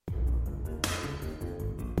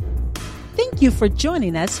Thank you for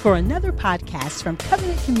joining us for another podcast from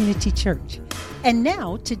Covenant Community Church. And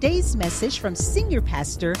now, today's message from Senior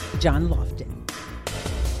Pastor John Lofton.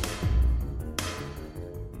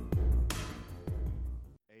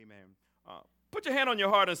 Amen. Put your hand on your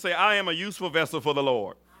heart and say, I am a useful vessel for the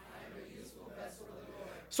Lord.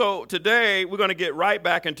 So today, we're going to get right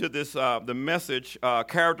back into this, the message,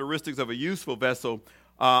 characteristics of a useful vessel.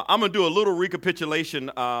 I'm going to do a little recapitulation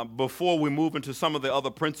before we move into some of the other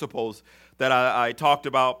principles that I talked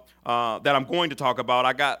about, that I'm going to talk about.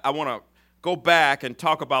 I want to go back and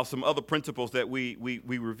talk about some other principles that we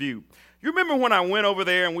reviewed. You remember when I went over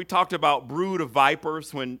there and we talked about brood of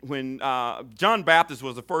vipers, when John Baptist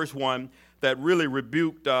was the first one that really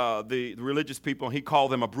rebuked the religious people, and he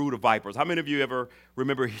called them a brood of vipers. How many of you ever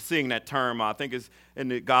remember seeing that term? I think it's in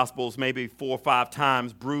the Gospels maybe 4 or 5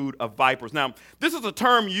 times, brood of vipers. Now, this is a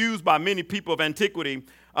term used by many people of antiquity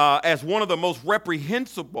as one of the most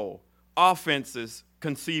reprehensible offenses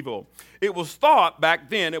conceivable. It was thought back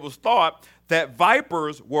then, that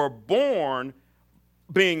vipers were born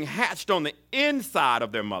being hatched on the inside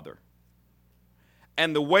of their mother.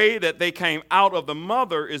 And the way that they came out of the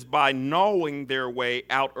mother is by gnawing their way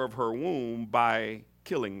out of her womb by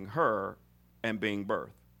killing her and being birthed.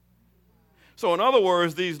 So in other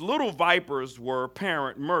words, these little vipers were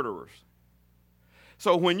parent murderers.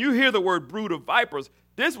 So when you hear the word brood of vipers,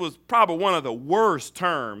 this was probably one of the worst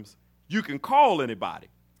terms you can call anybody.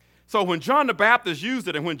 So when John the Baptist used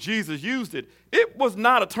it and when Jesus used it, it was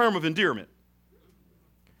not a term of endearment.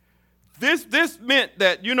 This meant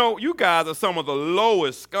that, you guys are some of the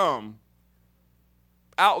lowest scum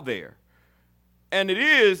out there. And it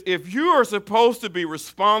is, if you are supposed to be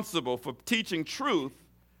responsible for teaching truth,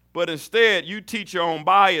 but instead you teach your own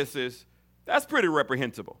biases, that's pretty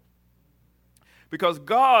reprehensible. Because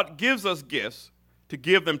God gives us gifts to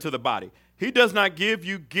give them to the body. He does not give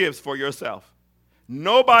you gifts for yourself.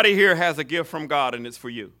 Nobody here has a gift from God and it's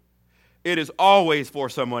for you. It is always for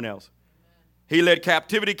someone else. He led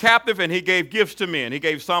captivity captive, and he gave gifts to men. He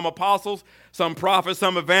gave some apostles, some prophets,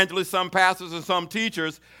 some evangelists, some pastors, and some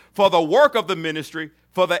teachers for the work of the ministry,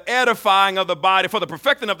 for the edifying of the body, for the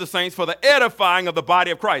perfecting of the saints, for the edifying of the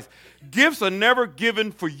body of Christ. Gifts are never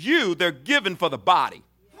given for you. They're given for the body.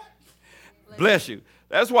 Bless you.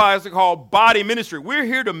 That's why it's called body ministry. We're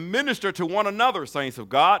here to minister to one another, saints of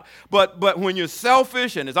God. But when you're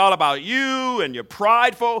selfish and it's all about you and you're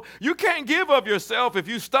prideful, you can't give of yourself if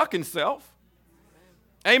you're stuck in self.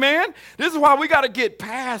 Amen? This is why we got to get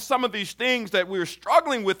past some of these things that we're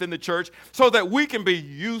struggling with in the church so that we can be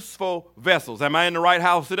useful vessels. Am I in the right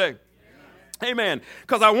house today? Amen.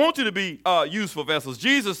 Because I want you to be useful vessels.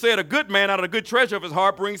 Jesus said a good man out of the good treasure of his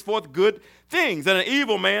heart brings forth good things, and an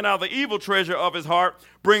evil man out of the evil treasure of his heart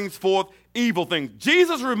brings forth evil things.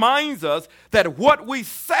 Jesus reminds us that what we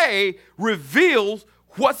say reveals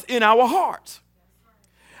what's in our hearts.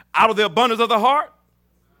 Out of the abundance of the heart,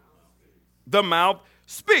 the mouth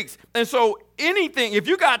speaks. And so anything, if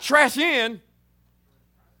you got trash in,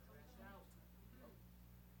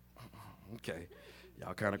 okay,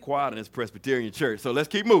 y'all kind of quiet in this Presbyterian church, so let's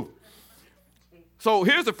keep moving. So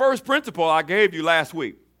here's the first principle I gave you last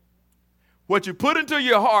week. What you put into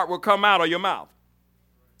your heart will come out of your mouth.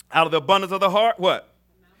 Out of the abundance of the heart, what?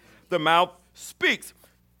 The mouth speaks.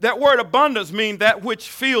 That word abundance means that which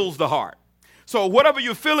fills the heart. So whatever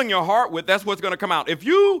you're filling your heart with, that's what's going to come out. If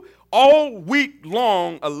you all week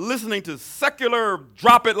long are listening to secular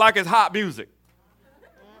drop it like it's hot music,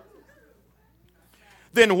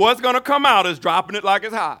 then what's going to come out is dropping it like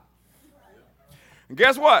it's hot. And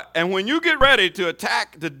guess what? And when you get ready to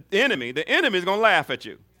attack the enemy is going to laugh at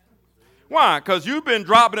you. Why? Because you've been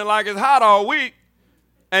dropping it like it's hot all week,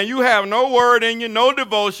 and you have no word in you, no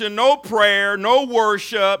devotion, no prayer, no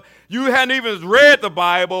worship. You hadn't even read the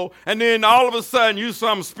Bible, and then all of a sudden you're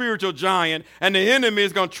some spiritual giant, and the enemy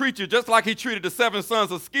is going to treat you just like he treated the 7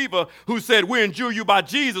 sons of Sceva, who said, we endure you by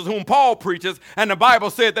Jesus, whom Paul preaches, and the Bible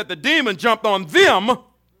said that the demon jumped on them,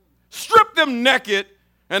 stripped them naked,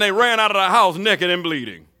 and they ran out of the house naked and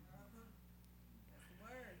bleeding.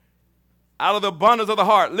 Out of the abundance of the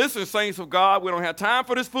heart. Listen, saints of God, we don't have time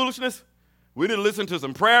for this foolishness. We need to listen to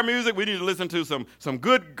some prayer music. We need to listen to some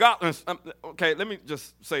good gospel. Okay, let me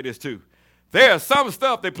just say this too. There's some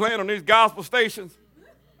stuff they playing on these gospel stations.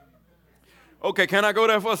 Okay, can I go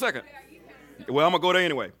there for a second? Well, I'm going to go there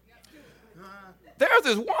anyway. There's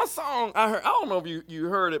this one song I heard. I don't know if you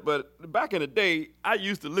heard it, but back in the day, I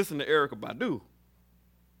used to listen to Erykah Badu.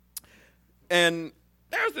 And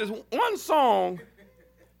there's this one song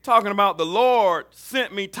talking about the Lord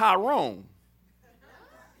sent me Tyrone.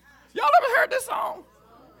 Y'all ever heard this song?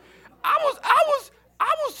 I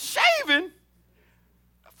was shaving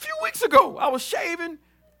a few weeks ago. ago, I was shaving,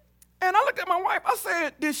 and I looked at my wife. I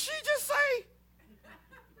said, did she just say?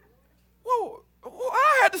 Whoa,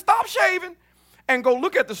 I had to stop shaving and go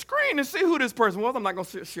look at the screen and see who this person was. I'm not going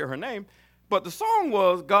to share her name. But the song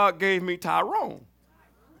was, God Gave Me Tyrone.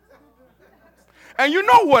 And you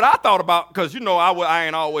know what I thought about, because I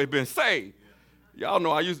ain't always been saved. Y'all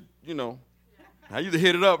know I used to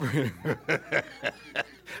hit it up. I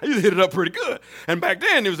used to hit it up pretty good. And back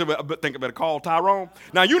then, it was think about it, call Tyrone.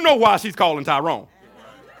 Now, you know why she's calling Tyrone.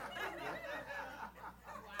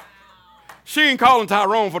 She ain't calling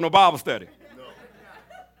Tyrone for no Bible study.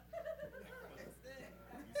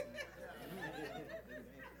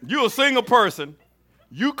 You a single person,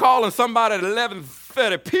 you calling somebody at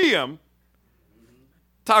 11:30 p.m.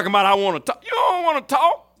 talking about I want to talk. You don't want to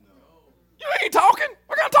talk. You ain't talking.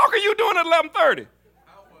 What kind of talk are you doing at 11:30?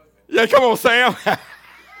 Yeah, come on, Sam.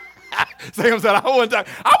 Sam said, I wasn't either.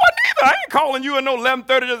 I ain't calling you at no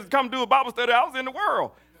 11:30 just to come do a Bible study. I was in the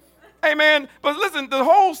world. Amen. But listen, the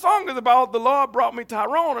whole song is about the Lord brought me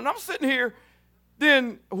Tyrone, and I'm sitting here,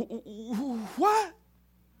 then, what?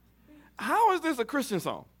 How is this a Christian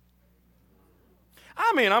song?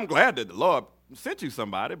 I mean, I'm glad that the Lord sent you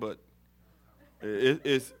somebody, but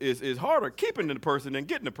it's harder keeping the person than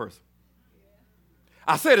getting the person.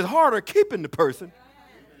 I said it's harder keeping the person.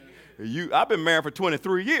 I've been married for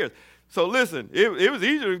 23 years. So listen, it was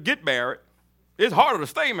easier to get married. It's harder to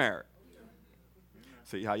stay married.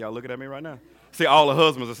 See how y'all looking at me right now? See, all the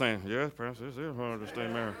husbands are saying, yes, Pastor, it is harder to stay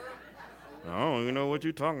married. I don't even know what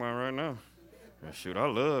you're talking about right now. Shoot, I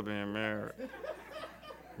love being married.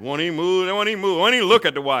 Won't he move? Won't he look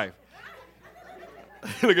at the wife?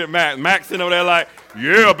 Look at Max. Max sitting over there like,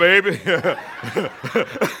 yeah, baby.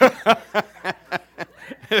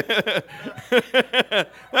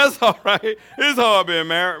 That's all right. It's hard being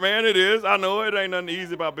married, man. It is. I know it ain't nothing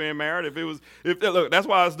easy about being married. Look, that's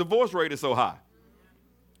why its divorce rate is so high.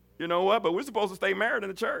 You know what? But we're supposed to stay married in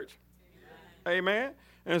the church. Amen.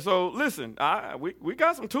 And so, listen, we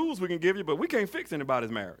got some tools we can give you, but we can't fix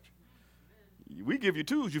anybody's marriage. We give you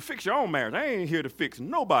tools. You fix your own marriage. I ain't here to fix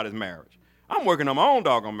nobody's marriage. I'm working on my own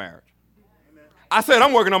doggone marriage. Amen. I said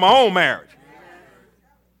I'm working on my own marriage. Amen.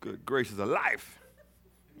 Good gracious of life.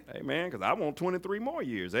 Amen, because I want 23 more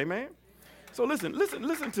years. Amen. So listen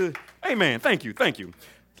to, amen, thank you.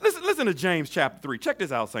 Listen to James chapter 3. Check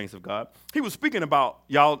this out, saints of God. He was speaking about,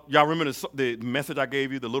 y'all remember the message I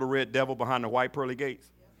gave you, the little red devil behind the white pearly gates?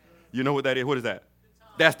 You know what that is? What is that?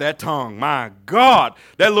 That's that tongue. My God.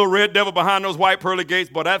 That little red devil behind those white pearly gates,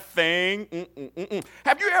 boy, that thing.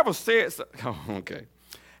 Have you ever said, okay.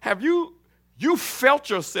 Have you felt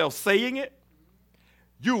yourself saying it?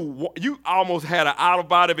 You almost had an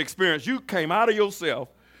out-of-body experience. You came out of yourself,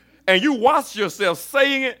 and you watched yourself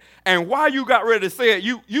saying it, and while you got ready to say it,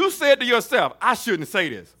 you said to yourself, I shouldn't say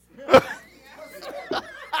this.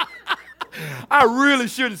 I really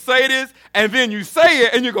shouldn't say this. And then you say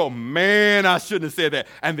it, and you go, man, I shouldn't have said that.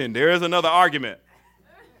 And then there's another argument.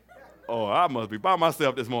 Oh, I must be by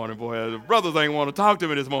myself this morning, boy. The brothers ain't want to talk to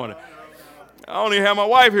me this morning. I only have my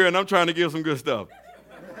wife here, and I'm trying to give some good stuff.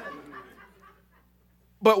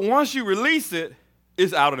 But once you release it,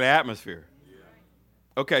 it's out of the atmosphere.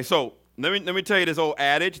 Okay, so let me tell you this old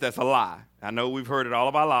adage that's a lie. I know we've heard it all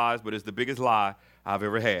of our lives, but it's the biggest lie I've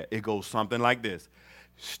ever had. It goes something like this.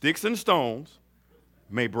 Sticks and stones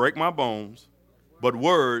may break my bones, but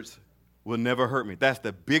words will never hurt me. That's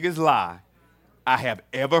the biggest lie I have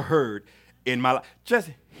ever heard in my life.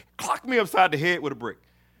 Just clock me upside the head with a brick.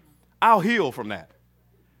 I'll heal from that.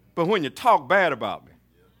 But when you talk bad about me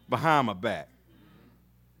behind my back,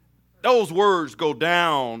 those words go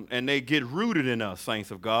down and they get rooted in us, saints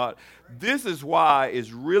of God. This is why it's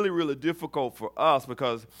really, really difficult for us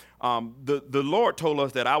because the Lord told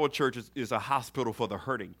us that our church is a hospital for the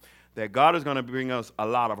hurting, that God is going to bring us a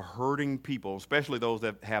lot of hurting people, especially those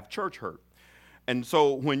that have church hurt. And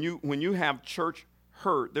so when you have church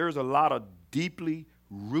hurt, there's a lot of deeply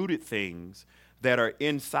rooted things that are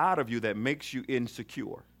inside of you that makes you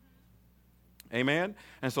insecure. Amen?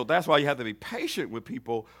 And so that's why you have to be patient with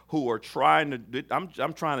people who are trying to,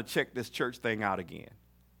 I'm trying to check this church thing out again.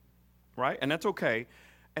 Right? And that's okay.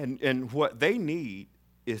 And what they need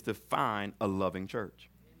is to find a loving church.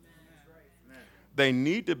 Amen. They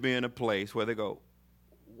need to be in a place where they go,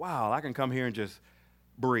 wow, I can come here and just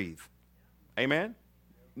breathe. Amen?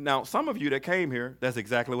 Now, some of you that came here, that's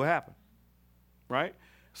exactly what happened. Right?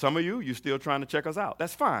 Some of you're still trying to check us out.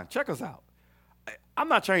 That's fine. Check us out. I'm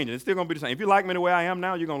not changing. It's still going to be the same. If you like me the way I am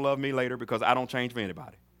now, you're going to love me later because I don't change for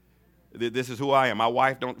anybody. This is who I am. My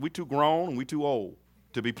wife we too grown and we too old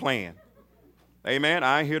to be playing. Amen.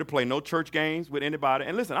 I ain't here to play no church games with anybody.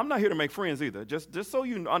 And listen, I'm not here to make friends either. Just so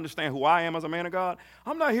you understand who I am as a man of God,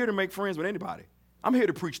 I'm not here to make friends with anybody. I'm here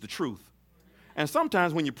to preach the truth. And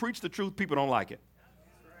sometimes when you preach the truth, people don't like it.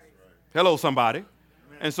 Hello, somebody.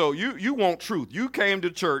 And so you want truth. You came to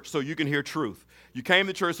church so you can hear truth. You came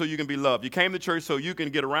to church so you can be loved. You came to church so you can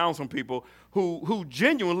get around some people who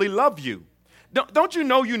genuinely love you. Don't you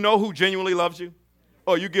know who genuinely loves you?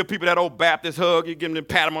 Or you give people that old Baptist hug, you give them,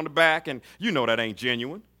 pat them on the back, and you know that ain't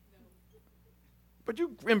genuine. But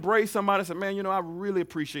you embrace somebody and say, man, I really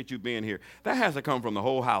appreciate you being here. That has to come from the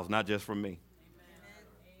whole house, not just from me.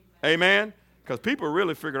 Amen? Because people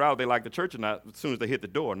really figure out if they like the church or not as soon as they hit the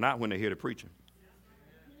door, not when they hear the preaching.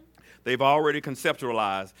 They've already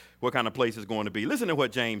conceptualized what kind of place it's going to be. Listen to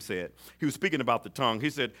what James said. He was speaking about the tongue. He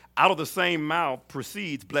said, out of the same mouth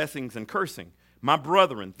proceeds blessings and cursing. My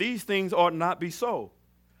brethren, these things ought not be so.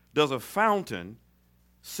 Does a fountain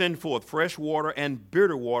send forth fresh water and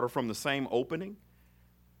bitter water from the same opening?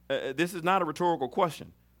 This is not a rhetorical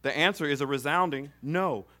question. The answer is a resounding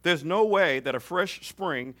no. There's no way that a fresh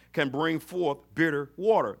spring can bring forth bitter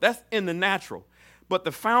water. That's in the natural. But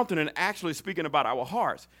the fountain, and actually speaking about our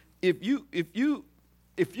hearts, if you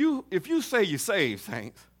say you're saved,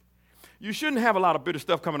 saints, you shouldn't have a lot of bitter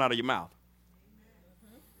stuff coming out of your mouth.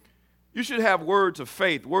 You should have words of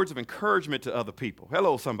faith, words of encouragement to other people.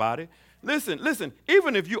 Hello, somebody. Listen,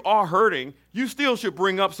 even if you are hurting, you still should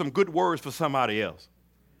bring up some good words for somebody else.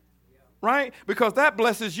 Right? Because that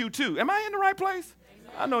blesses you too. Am I in the right place?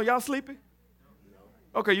 I know y'all sleepy.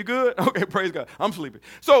 Okay, you good? Okay, praise God. I'm sleepy.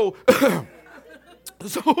 So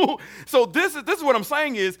this is what I'm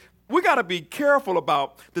saying is we got to be careful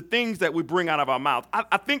about the things that we bring out of our mouth.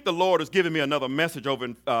 I think the Lord has given me another message over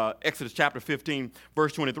in Exodus chapter 15,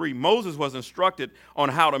 verse 23. Moses was instructed on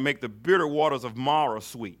how to make the bitter waters of Marah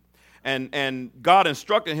sweet. And God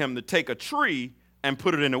instructed him to take a tree and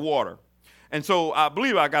put it in the water. And so I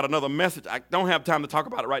believe I got another message. I don't have time to talk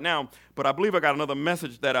about it right now, but I believe I got another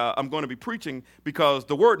message that I'm going to be preaching because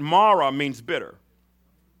the word Marah means bitter.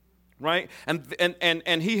 Right?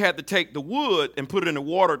 And he had to take the wood and put it in the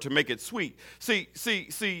water to make it sweet. See,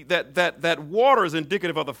 that water is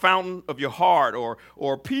indicative of the fountain of your heart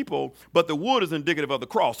or people, but the wood is indicative of the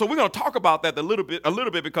cross. So we're going to talk about that a little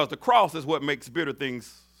bit because the cross is what makes bitter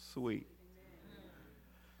things sweet.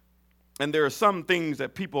 And there are some things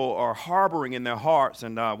that people are harboring in their hearts,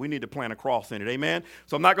 and we need to plant a cross in it. Amen?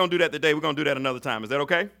 So I'm not going to do that today. We're going to do that another time. Is that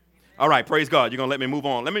okay? All right, praise God. You're going to let me move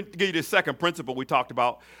on. Let me give you the second principle we talked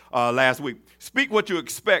about last week. Speak what you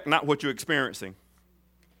expect, not what you're experiencing.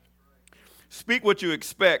 Speak what you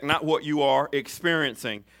expect, not what you are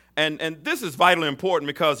experiencing. And this is vitally important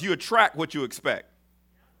because you attract what you expect.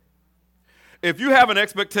 If you have an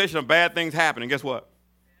expectation of bad things happening, guess what?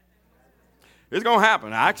 It's going to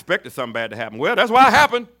happen. I expected something bad to happen. Well, that's why it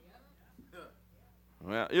happened.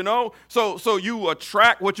 Well, so you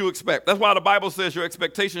attract what you expect. That's why the Bible says your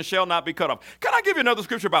expectation shall not be cut off. Can I give you another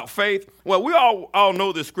scripture about faith? Well, we all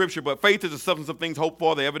know this scripture, but faith is the substance of things hoped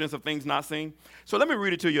for, the evidence of things not seen. So let me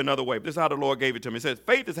read it to you another way. This is how the Lord gave it to me. It says,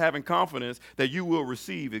 faith is having confidence that you will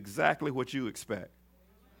receive exactly what you expect.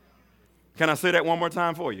 Can I say that one more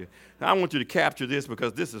time for you? Now, I want you to capture this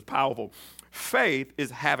because this is powerful. Faith is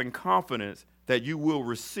having confidence that you will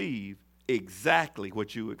receive exactly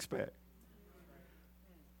what you expect.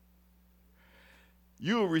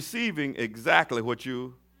 You are receiving exactly what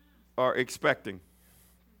you are expecting.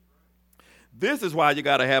 This is why you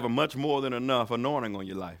got to have a much more than enough anointing on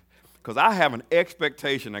your life. Because I have an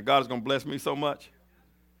expectation that God is going to bless me so much,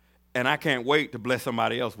 and I can't wait to bless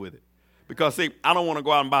somebody else with it. Because, see, I don't want to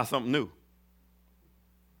go out and buy something new.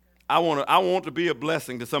 I want to be a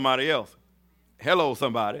blessing to somebody else. Hello,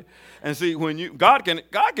 somebody. And see, when God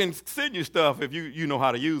can send you stuff if you know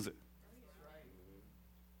how to use it.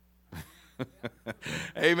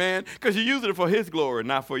 Amen. Because you're using it for his glory,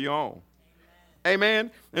 not for your own. Amen.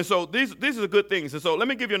 And so these are good things. And so let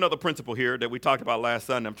me give you another principle here that we talked about last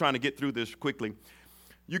Sunday. I'm trying to get through this quickly.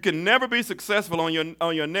 You can never be successful on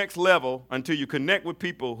your next level until you connect with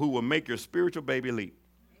people who will make your spiritual baby leap.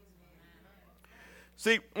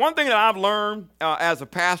 See, one thing that I've learned as a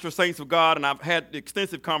pastor, saints of God, and I've had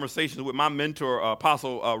extensive conversations with my mentor,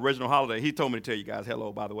 Apostle Reginald Holiday. He told me to tell you guys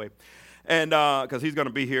hello, by the way. And because he's going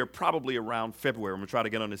to be here probably around February. I'm going to try to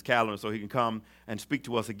get on his calendar so he can come and speak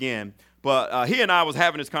to us again. But he and I was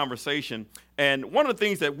having this conversation, and one of the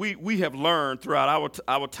things that we have learned throughout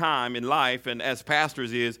our time in life and as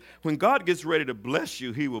pastors is when God gets ready to bless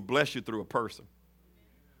you, he will bless you through a person.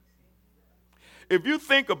 If you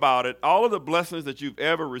think about it, all of the blessings that you've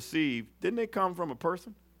ever received, didn't they come from a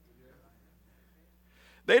person?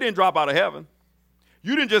 They didn't drop out of heaven.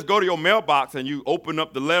 You didn't just go to your mailbox and you open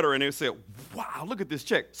up the letter and it said, wow, look at this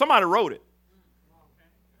check. Somebody wrote it.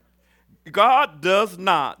 God does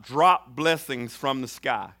not drop blessings from the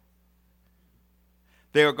sky.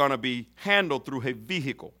 They are going to be handled through a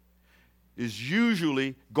vehicle. It's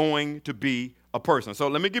usually going to be a person. So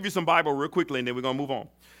let me give you some Bible real quickly, and then we're going to move on.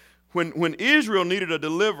 When Israel needed a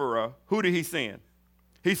deliverer, who did he send?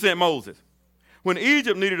 He sent Moses. When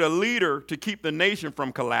Egypt needed a leader to keep the nation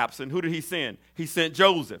from collapsing, who did he send? He sent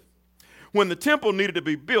Joseph. When the temple needed to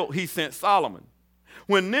be built, he sent Solomon.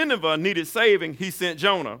 When Nineveh needed saving, he sent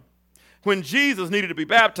Jonah. When Jesus needed to be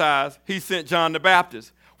baptized, he sent John the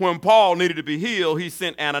Baptist. When Paul needed to be healed, he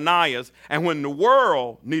sent Ananias. And when the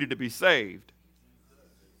world needed to be saved.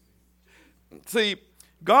 See,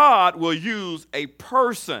 God will use a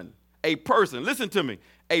person, listen to me,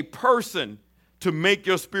 a person to make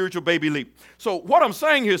your spiritual baby leap. So what I'm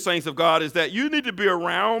saying here, saints of God, is that you need to be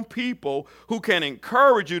around people who can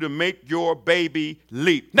encourage you to make your baby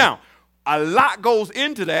leap. Now, a lot goes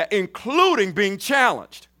into that, including being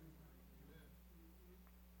challenged.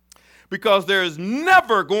 Because there is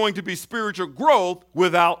never going to be spiritual growth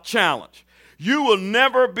without challenge. You will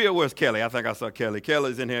never build, where's Kelly? I think I saw Kelly.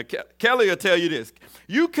 Kelly's in here. Kelly will tell you this.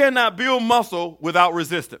 You cannot build muscle without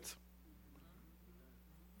resistance.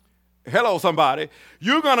 Hello, somebody.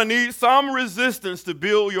 You're going to need some resistance to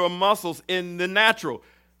build your muscles in the natural.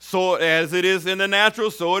 So as it is in the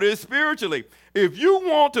natural, so it is spiritually. If you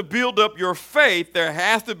want to build up your faith, there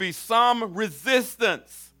has to be some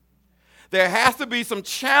resistance. There has to be some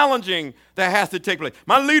challenging that has to take place.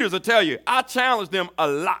 My leaders will tell you, I challenge them a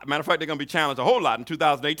lot. Matter of fact, they're going to be challenged a whole lot in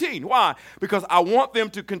 2018. Why? Because I want them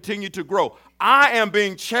to continue to grow. I am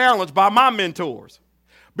being challenged by my mentors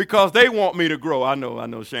because they want me to grow. I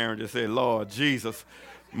know Sharon just said, Lord Jesus,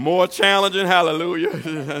 more challenging,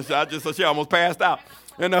 hallelujah. She almost passed out.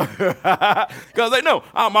 Because they know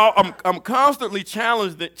I'm constantly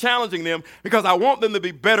challenging them because I want them to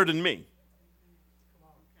be better than me.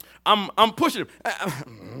 I'm pushing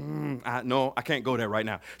them. No, I can't go there right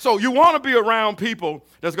now. So you want to be around people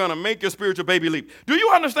that's going to make your spiritual baby leap. Do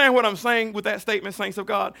you understand what I'm saying with that statement, saints of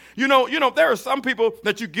God? You know, there are some people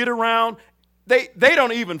that you get around, they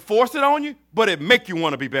don't even force it on you, but it make you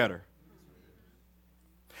want to be better.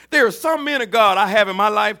 There are some men of God I have in my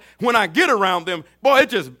life, when I get around them, boy, it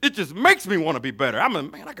just makes me want to be better.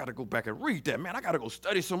 Man, I got to go back and read that. Man, I got to go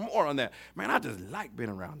study some more on that. Man, I just like being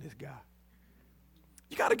around this guy.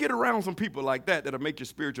 You got to get around some people like that that'll make your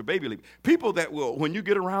spiritual baby leap. People that will, when you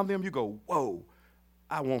get around them, you go, whoa,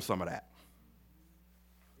 I want some of that.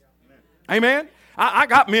 Yeah, amen? I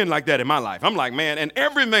got men like that in my life. I'm like, man, and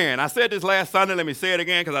every man, I said this last Sunday, let me say it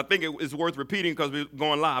again because I think it's worth repeating because we're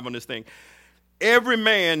going live on this thing. Every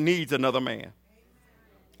man needs another man.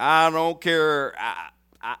 I don't care.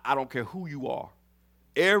 I don't care who you are.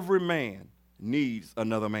 Every man needs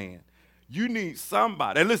another man. You need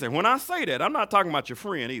somebody. And listen, when I say that, I'm not talking about your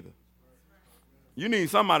friend either. You need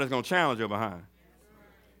somebody that's going to challenge your behind.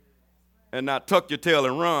 And not tuck your tail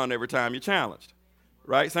and run every time you're challenged.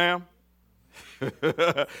 Right, Sam?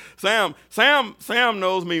 Sam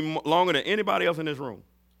knows me longer than anybody else in this room.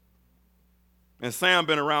 And Sam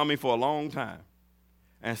been around me for a long time.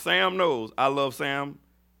 And Sam knows I love Sam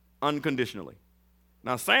unconditionally.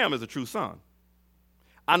 Now, Sam is a true son.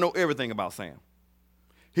 I know everything about Sam.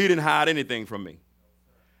 He didn't hide anything from me.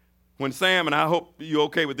 When Sam, and I hope you're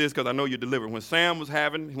okay with this because I know you're delivered. When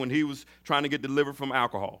he was trying to get delivered from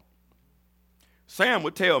alcohol, Sam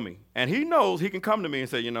would tell me, and he knows he can come to me and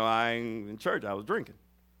say, I ain't in church, I was drinking.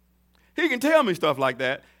 He can tell me stuff like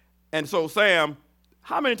that. And so, Sam,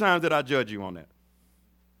 how many times did I judge you on that?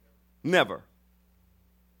 Never.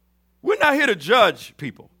 We're not here to judge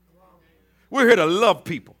people. We're here to love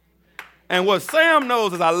people. And what Sam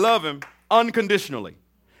knows is I love him unconditionally.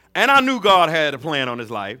 And I knew God had a plan on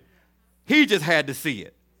his life. He just had to see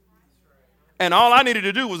it. And all I needed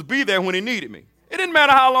to do was be there when he needed me. It didn't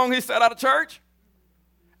matter how long he sat out of church.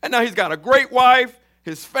 And now he's got a great wife.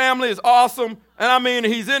 His family is awesome. And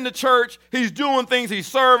he's in the church. He's doing things. He's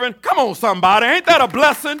serving. Come on, somebody. Ain't that a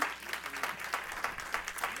blessing?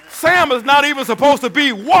 Sam is not even supposed to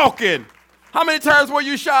be walking. How many times were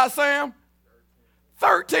you shot, Sam?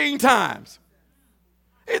 13 times.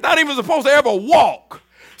 He's not even supposed to ever walk.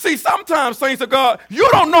 See, sometimes, saints of God, you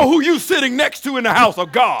don't know who you're sitting next to in the house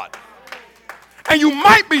of God. And you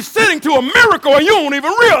might be sitting to a miracle and you don't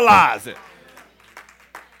even realize it.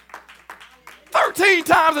 13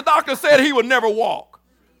 times the doctor said he would never walk.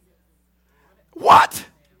 What?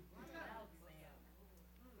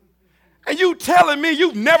 And you telling me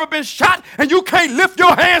you've never been shot and you can't lift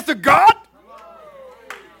your hands to God?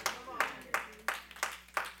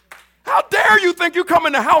 How How dare you think you come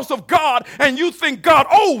in the house of God and you think God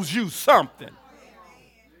owes you something?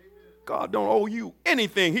 God don't owe you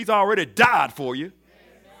anything. He's already died for you.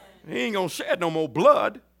 He ain't going to shed no more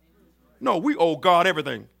blood. No, we owe God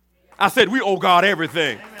everything. I said we owe God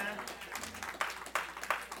everything.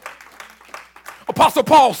 Apostle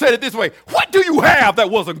Paul said it this way. What do you have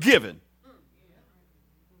that wasn't given?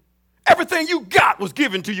 Everything you got was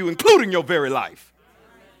given to you, including your very life.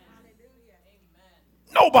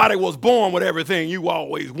 Nobody was born with everything you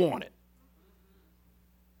always wanted.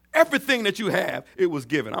 Everything that you have, it was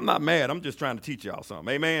given. I'm not mad. I'm just trying to teach y'all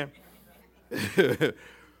something. Amen?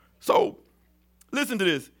 So, listen to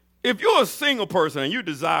this. If you're a single person and you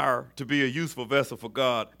desire to be a useful vessel for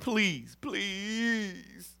God, please,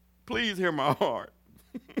 please, please hear my heart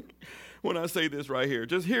when I say this right here.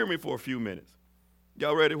 Just hear me for a few minutes.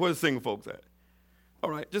 Y'all ready? Where's the single folks at? All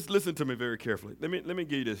right, just listen to me very carefully. Let me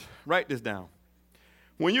give you this. Write this down.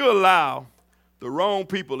 When you allow the wrong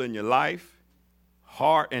people in your life,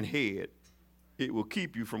 heart, and head, it will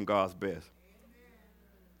keep you from God's best.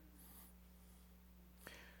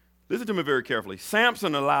 Listen to me very carefully.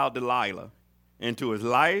 Samson allowed Delilah into his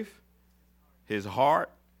life, his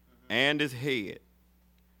heart, and his head.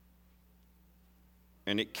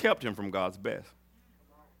 And it kept him from God's best.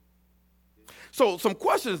 So some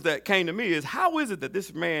questions that came to me is, how is it that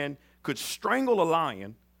this man could strangle a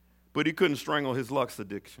lion, but he couldn't strangle his lust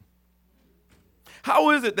addiction?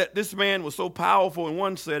 How is it that this man was so powerful in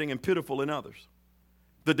one setting and pitiful in others?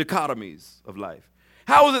 The dichotomies of life.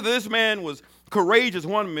 How is it that this man was courageous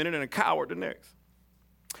one minute and a coward the next?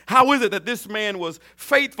 How is it that this man was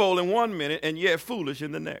faithful in one minute and yet foolish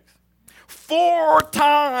in the next? Four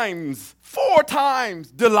times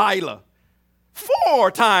Delilah.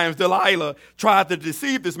 4 times Delilah tried to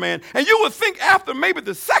deceive this man. And you would think after maybe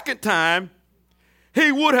the second time, he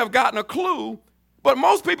would have gotten a clue. But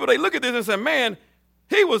most people, they look at this and say, man,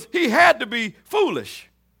 he had to be foolish.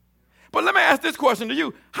 But let me ask this question to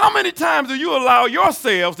you. How many times do you allow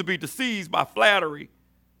yourselves to be deceived by flattery,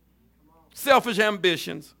 selfish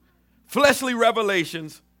ambitions, fleshly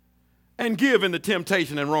revelations, and give in to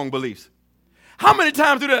temptation and wrong beliefs? How many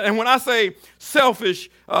times do that? And when I say selfish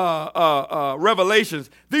revelations,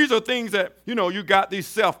 these are things that, you got these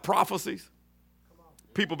self-prophecies.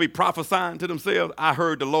 People be prophesying to themselves. I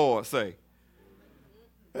heard the Lord say.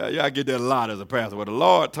 Yeah, I get that a lot as a pastor. Well, the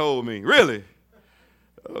Lord told me. Really?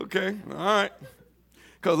 Okay, all right.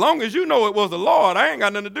 Because as long as you know it was the Lord, I ain't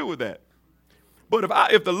got nothing to do with that. But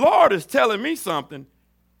if the Lord is telling me something,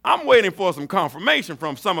 I'm waiting for some confirmation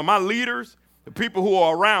from some of my leaders, the people who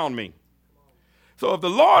are around me. So if the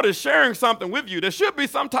Lord is sharing something with you, there should be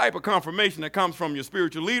some type of confirmation that comes from your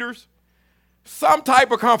spiritual leaders. Some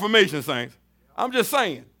type of confirmation, saints. I'm just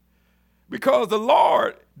saying. Because the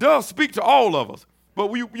Lord does speak to all of us.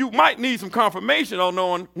 But you might need some confirmation on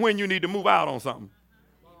knowing when you need to move out on something.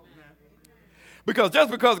 Because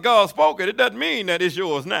just because God spoke it, it doesn't mean that it's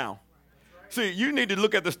yours now. See, you need to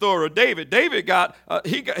look at the story of David. David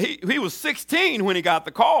he was 16 when he got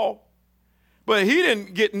the call. But he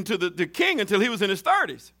didn't get into the king until he was in his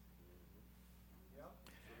 30s.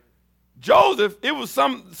 Joseph, it was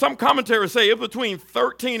some commentators say it was between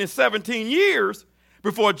 13 and 17 years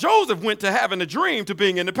before Joseph went to having a dream to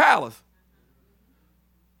being in the palace.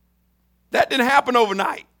 That didn't happen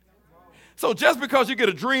overnight. So just because you get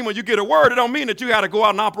a dream or you get a word, it don't mean that you got to go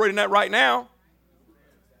out and operate in that right now.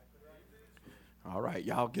 All right,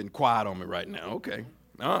 y'all getting quiet on me right now. Okay.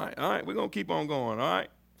 All right, we're going to keep on going, all right?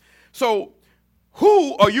 So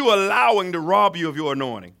who are you allowing to rob you of your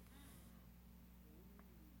anointing?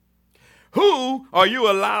 Who are you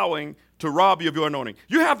allowing to rob you of your anointing?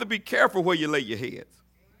 You have to be careful where you lay your heads.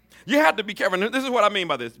 You have to be careful. And this is what I mean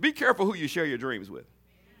by this. Be careful who you share your dreams with.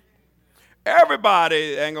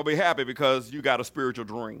 Everybody ain't going to be happy because you got a spiritual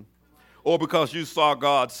dream or because you saw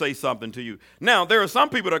God say something to you. Now, there are some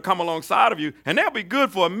people that come alongside of you, and they'll be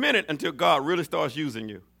good for a minute until God really starts using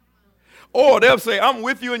you. Or they'll say, I'm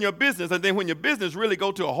with you in your business, and then when your business really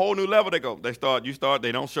go to a whole new level, they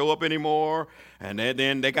don't show up anymore, and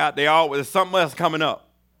then they always, something else coming up.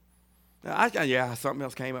 Something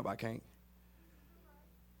else came up, I can't.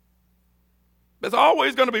 There's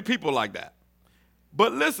always going to be people like that.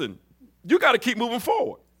 But listen, you got to keep moving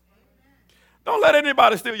forward. Don't let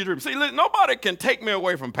anybody steal your dream. See, nobody can take me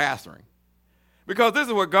away from pastoring because this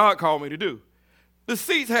is what God called me to do. The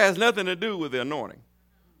seats has nothing to do with the anointing.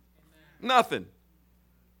 Nothing.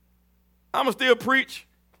 I'm going to still preach.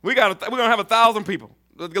 We're going to have 1,000 people.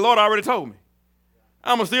 The Lord already told me.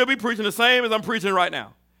 I'm going to still be preaching the same as I'm preaching right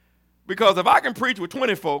now. Because if I can preach with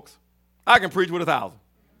 20 folks, I can preach with 1,000.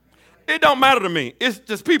 It don't matter to me. It's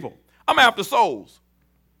just people. I'm after souls.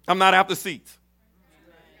 I'm not after seats.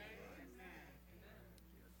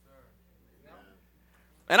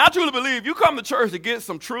 And I truly believe you come to church to get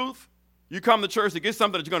some truth. You come to church to get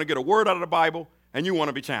something that you're going to get a word out of the Bible, and you want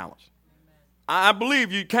to be challenged. I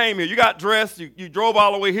believe you came here. You got dressed. You drove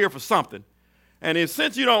all the way here for something. And then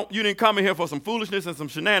since you didn't come in here for some foolishness and some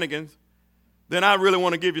shenanigans, then I really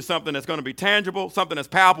want to give you something that's going to be tangible, something that's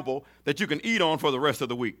palpable, that you can eat on for the rest of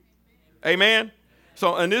the week. Amen?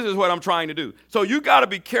 So, and this is what I'm trying to do. So you got to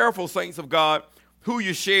be careful, saints of God, who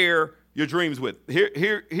you share your dreams with.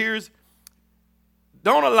 Here's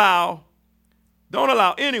don't allow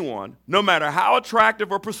anyone, no matter how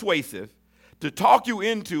attractive or persuasive, to talk you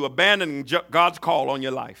into abandoning God's call on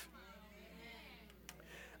your life.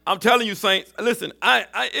 I'm telling you, saints, listen,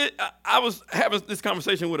 I was having this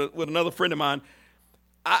conversation with another friend of mine.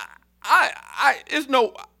 I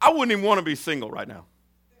wouldn't even want to be single right now.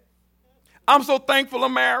 I'm so thankful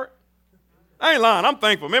I'm married. I ain't lying, I'm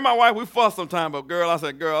thankful. Me and my wife, we fuss sometimes, but I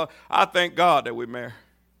said, girl, I thank God that we're married.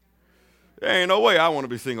 There ain't no way I want to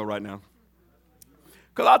be single right now.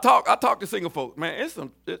 Because I talk to single folks. Man,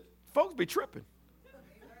 folks be tripping.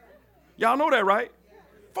 Y'all know that, right?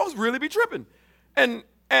 Folks really be tripping. And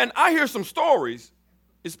I hear some stories,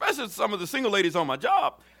 especially some of the single ladies on my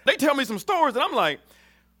job. They tell me some stories, and I'm like,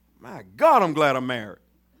 my God, I'm glad I'm married.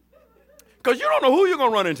 Because you don't know who you're going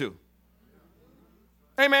to run into.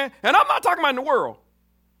 Amen? And I'm not talking about in the world.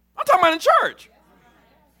 I'm talking about in church.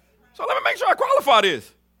 So let me make sure I qualify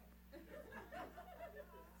this.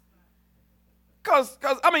 Because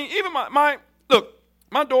I mean, even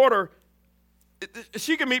my daughter,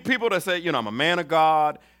 she can meet people that say, I'm a man of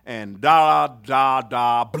God and blah.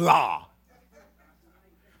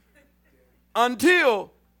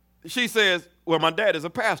 Until she says, well, my dad is a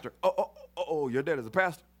pastor. Oh, your dad is a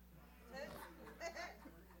pastor?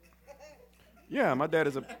 Yeah, my dad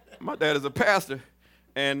is a pastor,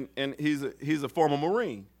 and he's a former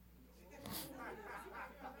Marine.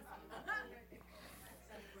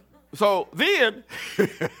 So then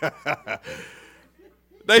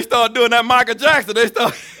they start doing that Michael Jackson. They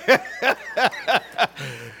start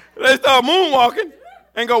moonwalking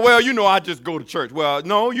and go, well, I just go to church. Well,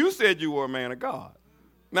 no, you said you were a man of God.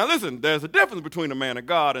 Now listen, there's a difference between a man of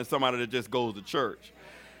God and somebody that just goes to church.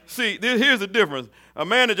 See, here's the difference. A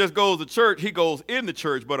man that just goes to church, he goes in the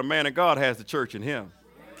church, but a man of God has the church in him.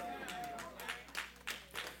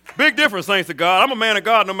 Big difference, saints of God. I'm a man of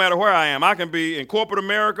God no matter where I am. I can be in corporate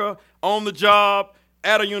America, on the job,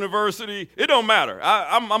 at a university. It don't matter.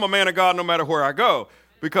 I'm a man of God no matter where I go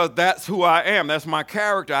because that's who I am. That's my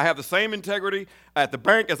character. I have the same integrity at the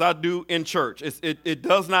bank as I do in church. It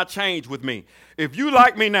does not change with me. If you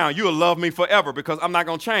like me now, you'll love me forever because I'm not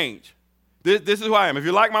going to change. This is who I am. If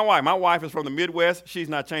you like my wife is from the Midwest. She's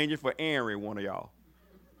not changing for every one of y'all.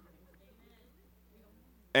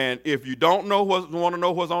 And if you want to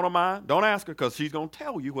know what's on her mind, don't ask her because she's going to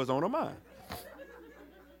tell you what's on her mind.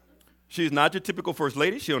 She's not your typical first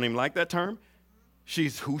lady. She don't even like that term.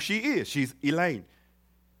 She's who she is. She's Elaine.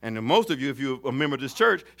 And to most of you, if you're a member of this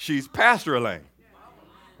church, she's Pastor Elaine.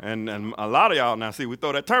 And a lot of y'all, now see, we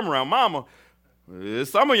throw that term around, mama.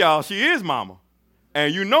 Some of y'all, she is mama.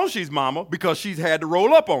 And you know she's mama because she's had to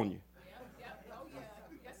roll up on you. Oh, yeah.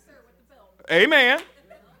 Yes, sir, with the belt. Amen.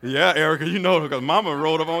 Yeah, Erica, you know because mama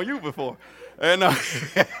rolled up on you before. And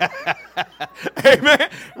amen,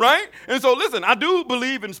 right? And so listen, I do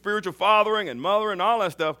believe in spiritual fathering and mothering and all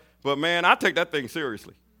that stuff, but man, I take that thing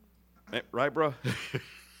seriously. Right, bro?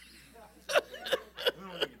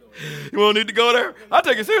 You won't need to go there? I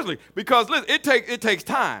take it seriously because listen, it takes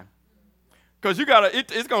time. Because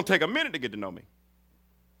it's going to take a minute to get to know me.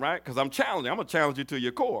 Right? Because I'm going to challenge you to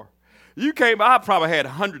your core. I probably had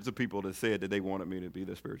hundreds of people that said that they wanted me to be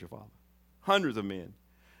their spiritual father. Hundreds of men.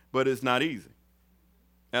 But it's not easy.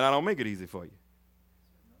 And I don't make it easy for you.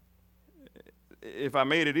 If I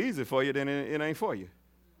made it easy for you, then it ain't for you.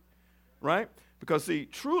 Right? Because see,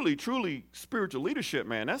 truly spiritual leadership,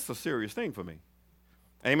 man, that's a serious thing for me.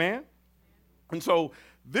 Amen? And so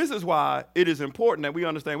this is why it is important that we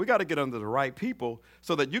understand we got to get under the right people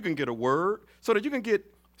so that you can get a word, so that you can get,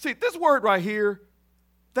 see, this word right here,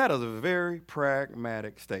 that is a very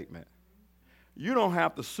pragmatic statement. You don't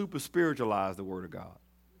have to super spiritualize the word of God.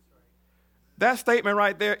 That statement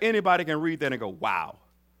right there, anybody can read that and go, wow,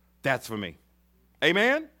 that's for me.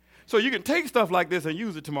 Amen? So you can take stuff like this and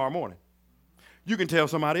use it tomorrow morning. You can tell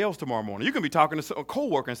somebody else tomorrow morning. You can be talking to a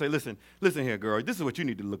coworker and say, listen here, girl, this is what you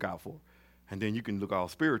need to look out for. And then you can look all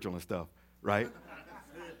spiritual and stuff, right?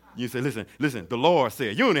 You say, listen, the Lord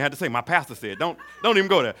said. You don't even have to say, my pastor said. Don't even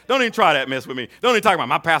go there. Don't even try that mess with me. Don't even talk about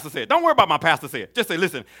my pastor said. Don't worry about my pastor said. Just say,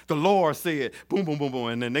 listen, the Lord said, boom, boom, boom, boom.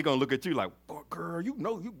 And then they're going to look at you like, oh, girl, you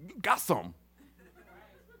know you got something.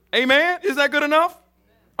 Amen? Is that good enough?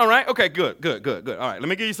 All right. Okay, good. All right, let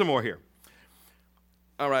me give you some more here.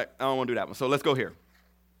 All right, I don't want to do that one. So let's go here.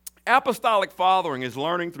 Apostolic fathering is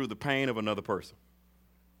learning through the pain of another person.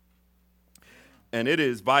 And it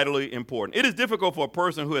is vitally important. It is difficult for a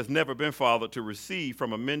person who has never been fathered to receive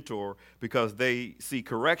from a mentor because they see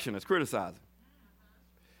correction as criticizing.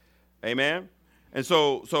 Amen? And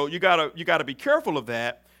so you gotta be careful of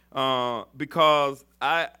that because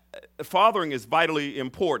fathering is vitally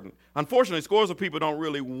important. Unfortunately, scores of people don't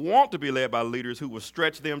really want to be led by leaders who will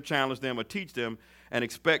stretch them, challenge them, or teach them and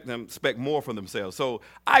expect more from themselves. So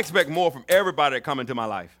I expect more from everybody that come into my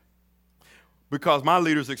life because my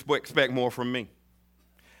leaders expect more from me.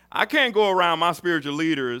 I can't go around my spiritual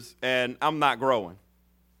leaders and I'm not growing.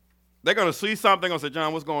 They're going to see something and say,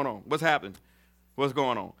 John, what's going on? What's happening? What's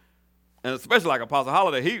going on? And especially like Apostle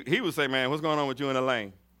Holiday, he would say, man, what's going on with you and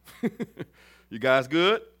Elaine? You guys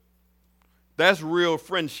good? That's real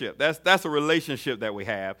friendship. That's a relationship that we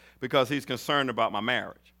have because he's concerned about my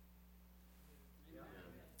marriage.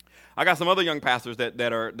 I got some other young pastors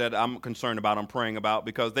that I'm concerned about, I'm praying about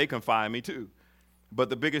because they confide in me too. But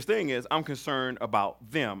the biggest thing is I'm concerned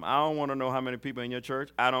about them. I don't want to know how many people in your church.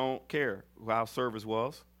 I don't care how service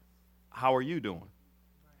was. How are you doing?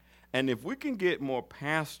 And if we can get more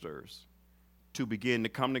pastors to begin to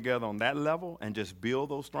come together on that level and just build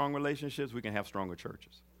those strong relationships, we can have stronger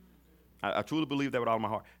churches. I truly believe that with all my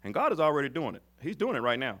heart. And God is already doing it. He's doing it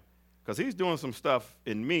right now. Because he's doing some stuff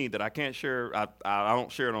in me that I can't share. I don't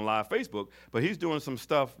share it on live Facebook, but he's doing some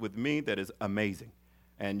stuff with me that is amazing.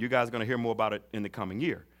 And you guys are going to hear more about it in the coming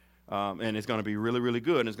year. And it's going to be really, really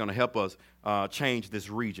good, and it's going to help us change this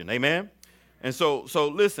region. Amen? And so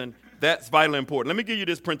listen, that's vitally important. Let me give you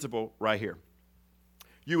this principle right here.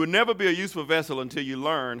 You will never be a useful vessel until you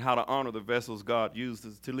learn how to honor the vessels God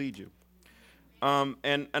uses to lead you.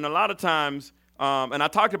 And a lot of times, and I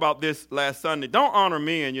talked about this last Sunday, don't honor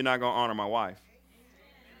me and you're not going to honor my wife.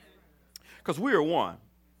 Because we are one.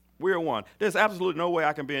 We are one. There's absolutely no way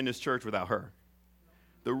I can be in this church without her.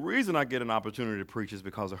 The reason I get an opportunity to preach is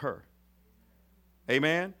because of her.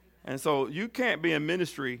 Amen? And so you can't be in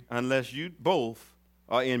ministry unless you both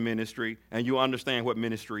are in ministry and you understand what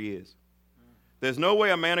ministry is. There's no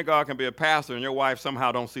way a man of God can be a pastor and your wife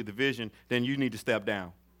somehow don't see the vision, then you need to step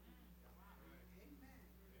down.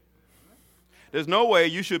 There's no way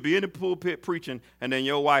you should be in the pulpit preaching and then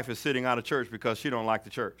your wife is sitting out of church because she don't like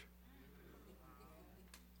the church.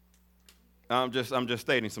 I'm just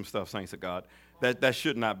stating some stuff, saints of God. That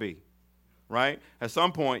should not be, right? At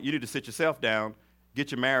some point, you need to sit yourself down, get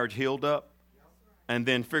your marriage healed up, and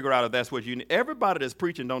then figure out if that's what you need. Everybody that's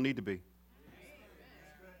preaching don't need to be.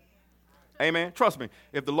 Amen. Trust me,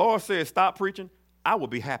 if the Lord says stop preaching, I will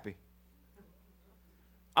be happy.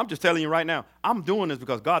 I'm just telling you right now, I'm doing this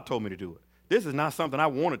because God told me to do it. This is not something I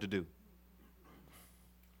wanted to do.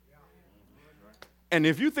 And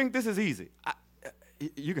if you think this is easy,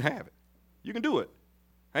 you can have it. You can do it.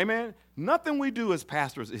 Amen. Nothing we do as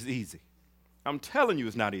pastors is easy. I'm telling you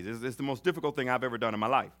it's not easy. It's the most difficult thing I've ever done in my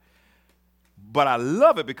life. But I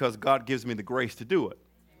love it because God gives me the grace to do it.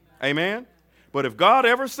 Amen. But if God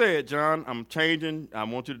ever said, John, I'm changing, I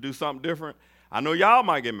want you to do something different, I know y'all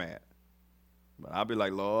might get mad. But I'll be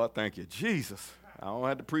like, Lord, thank you, Jesus. I don't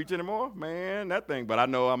have to preach anymore, man, that thing. But I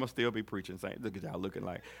know I'm going to still be preaching. Look at y'all looking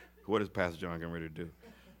like, what is Pastor John getting ready to do?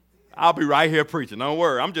 I'll be right here preaching. Don't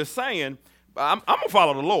worry. I'm just saying, I'm going to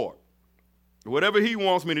follow the Lord. Whatever he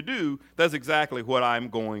wants me to do, that's exactly what I'm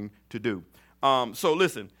going to do. So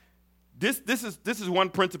listen, this is one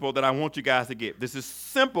principle that I want you guys to get. This is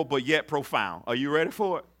simple but yet profound. Are you ready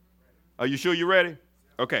for it? Are you sure you're ready?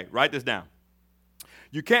 Okay, write this down.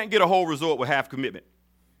 You can't get a whole resort with half commitment.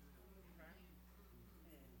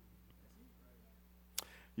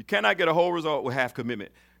 You cannot get a whole result with half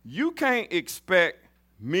commitment. You can't expect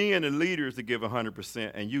me and the leaders to give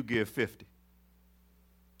 100% and you give 50%.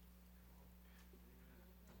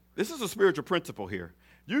 This is a spiritual principle here.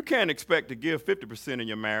 You can't expect to give 50% in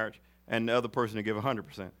your marriage and the other person to give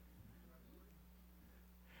 100%.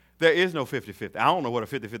 There is no 50-50. I don't know what a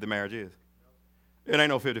 50-50 marriage is. It ain't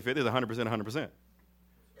no 50-50. It's 100%, 100%.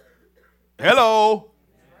 Hello.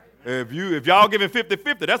 If y'all giving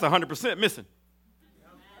 50-50, that's 100% missing.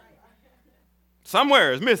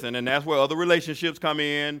 Somewhere is missing, and that's where other relationships come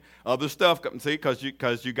in, other stuff, see,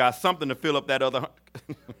 because you got something to fill up that other.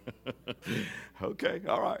 Okay,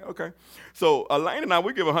 all right, okay. So Elaine and I,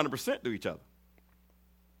 we give 100% to each other.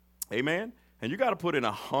 Amen? And you got to put in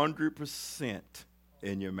 100%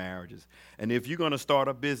 in your marriages. And if you're going to start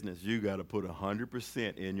a business, you got to put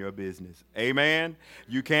 100% in your business. Amen?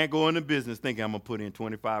 You can't go into business thinking I'm going to put in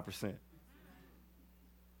 25%.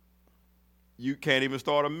 You can't even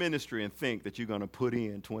start a ministry and think that you're going to put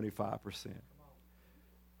in 25%.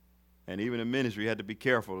 And even in ministry, you had to be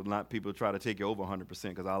careful not people try to take you over 100%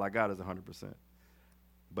 because all I got is 100%.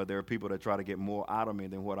 But there are people that try to get more out of me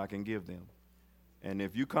than what I can give them. And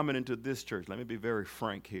if you're coming into this church, let me be very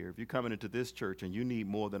frank here. If you're coming into this church and you need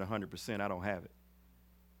more than 100%, I don't have it.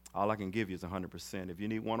 All I can give you is 100%. If you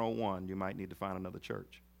need 101, you might need to find another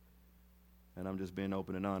church. And I'm just being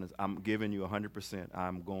open and honest. I'm giving you 100%.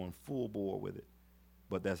 I'm going full bore with it.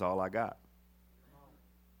 But that's all I got.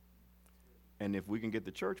 And if we can get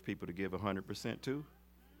the church people to give 100% too,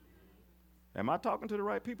 am I talking to the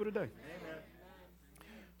right people today? Amen.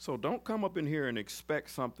 So don't come up in here and expect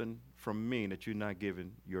something from me that you're not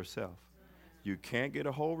giving yourself. You can't get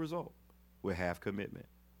a whole result with half commitment.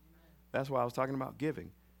 That's why I was talking about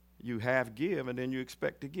giving. You half give and then you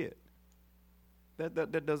expect to get.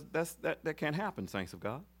 That can't happen, saints of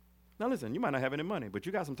God. Now listen, you might not have any money, but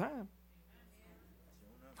you got some time.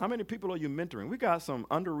 How many people are you mentoring? We got some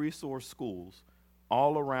under-resourced schools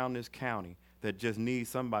all around this county that just need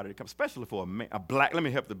somebody to come, especially for a black, let me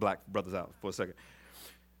help the black brothers out for a second.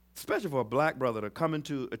 Especially for a black brother to come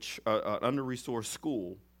into an under-resourced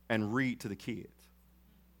school and read to the kids.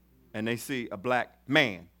 And they see a black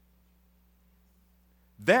man.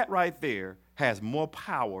 That right there has more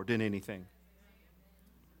power than anything.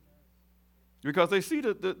 Because they see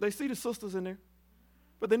the sisters in there.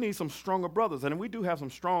 But they need some stronger brothers. And we do have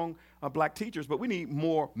some strong black teachers, but we need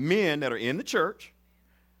more men that are in the church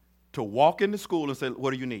to walk into school and say,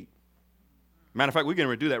 what do you need? Matter of fact, we're going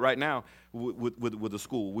to do that right now with the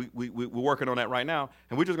school. We're working on that right now.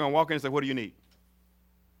 And we're just going to walk in and say, what do you need?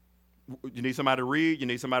 You need somebody to read? You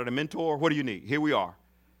need somebody to mentor? What do you need? Here we are.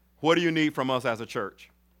 What do you need from us as a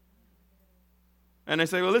church? And they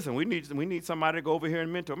say, well, listen, we need somebody to go over here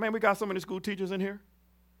and mentor. Man, we got so many school teachers in here.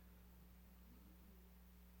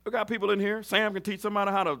 We got people in here. Sam can teach somebody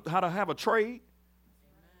how to have a trade.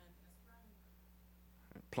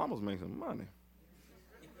 Plumbers make some money.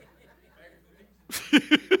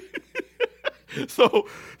 So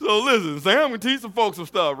listen, Sam can teach some folks some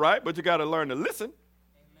stuff, right? But you got to learn to listen.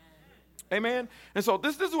 Amen. And so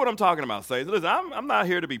this is what I'm talking about, saints. Listen, I'm not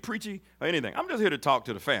here to be preachy or anything. I'm just here to talk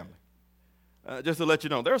to the family. Just to let you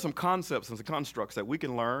know, there are some concepts and some constructs that we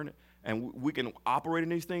can learn and we can operate in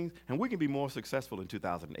these things, and we can be more successful in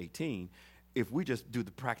 2018 if we just do the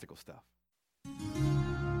practical stuff.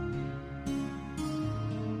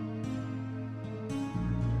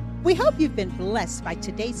 We hope you've been blessed by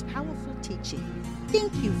today's powerful teaching.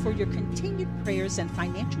 Thank you for your continued prayers and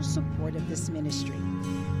financial support of this ministry.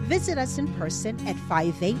 Visit us in person at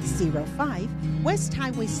 5805 West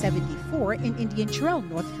Highway 74 in Indian Trail,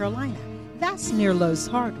 North Carolina. That's near Lowe's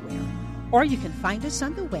Hardware. Or you can find us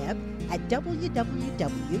on the web at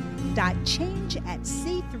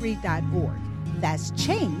www.changeatc3.org. That's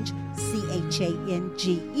change,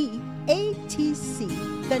 CHANGEATC,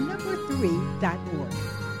 3.org.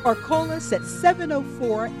 Or call us at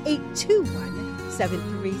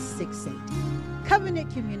 704-821-7368. Covenant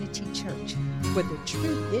Community Church, where the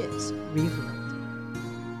truth is revealed.